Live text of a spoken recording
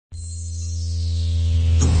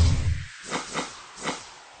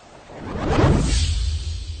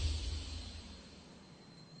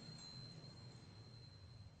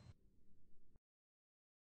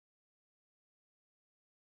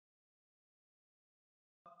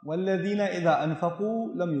وَالَّذِينَ إِذَا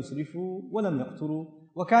أَنفَقُوا لَمْ يُسْرِفُوا وَلَمْ يَقْتُرُوا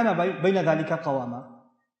وَكَانَ بَيْنَ ذَلِكَ قَوَامًا.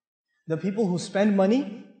 The people who spend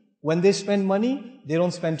money, when they spend money, they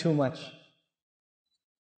don't spend too much.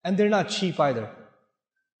 And they're not cheap either.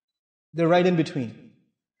 They're right in between.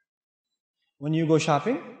 When you go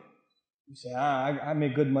shopping, you say, I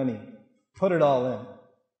make good money. Put it all in.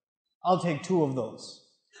 I'll take 2 of those.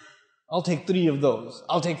 I'll take 3 of those.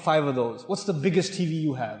 I'll take 5 of those. What's the biggest TV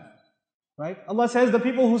you have? Right? Allah says the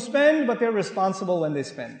people who spend, but they're responsible when they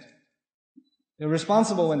spend. They're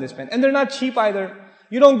responsible when they spend. And they're not cheap either.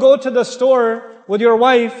 You don't go to the store with your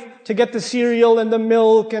wife to get the cereal and the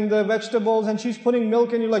milk and the vegetables, and she's putting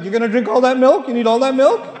milk and you're like, you're going to drink all that milk? You need all that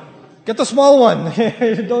milk? Get the small one.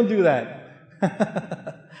 Don't do that.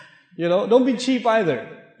 Don't be cheap either.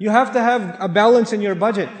 You have to have a balance in your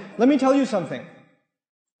budget. Let me tell you something.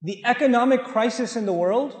 The economic crisis in the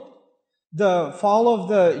world, the fall of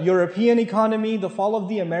the European economy, the fall of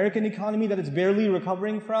the American economy that it's barely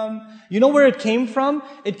recovering from, you know where it came from?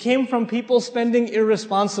 It came from people spending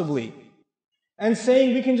irresponsibly and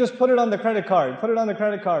saying we can just put it on the credit card, put it on the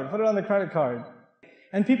credit card, put it on the credit card.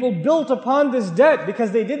 And people built upon this debt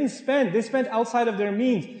because they didn't spend. They spent outside of their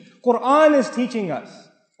means. Quran is teaching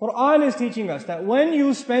us that when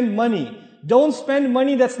you spend money, don't spend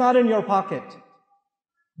money that's not in your pocket.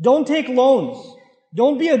 Don't take loans.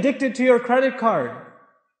 Don't be addicted to your credit card.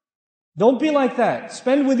 Don't be like that.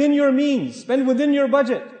 Spend within your means. Spend within your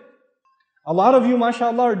budget. A lot of you,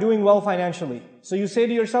 mashallah, are doing well financially. So you say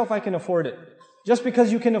to yourself, I can afford it. Just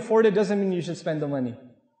because you can afford it doesn't mean you should spend the money.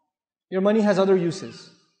 Your money has other uses.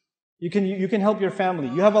 You can help your family.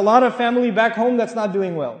 You have a lot of family back home that's not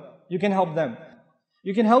doing well. You can help them.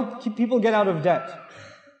 You can help people get out of debt.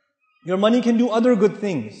 Your money can do other good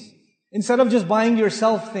things. Instead of just buying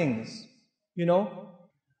yourself things.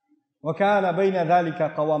 وَكَانَ بَيْنَ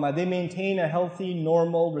ذَلِكَ قَوَامًا. They maintain a healthy,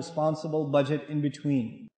 normal, responsible budget in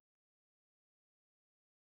between.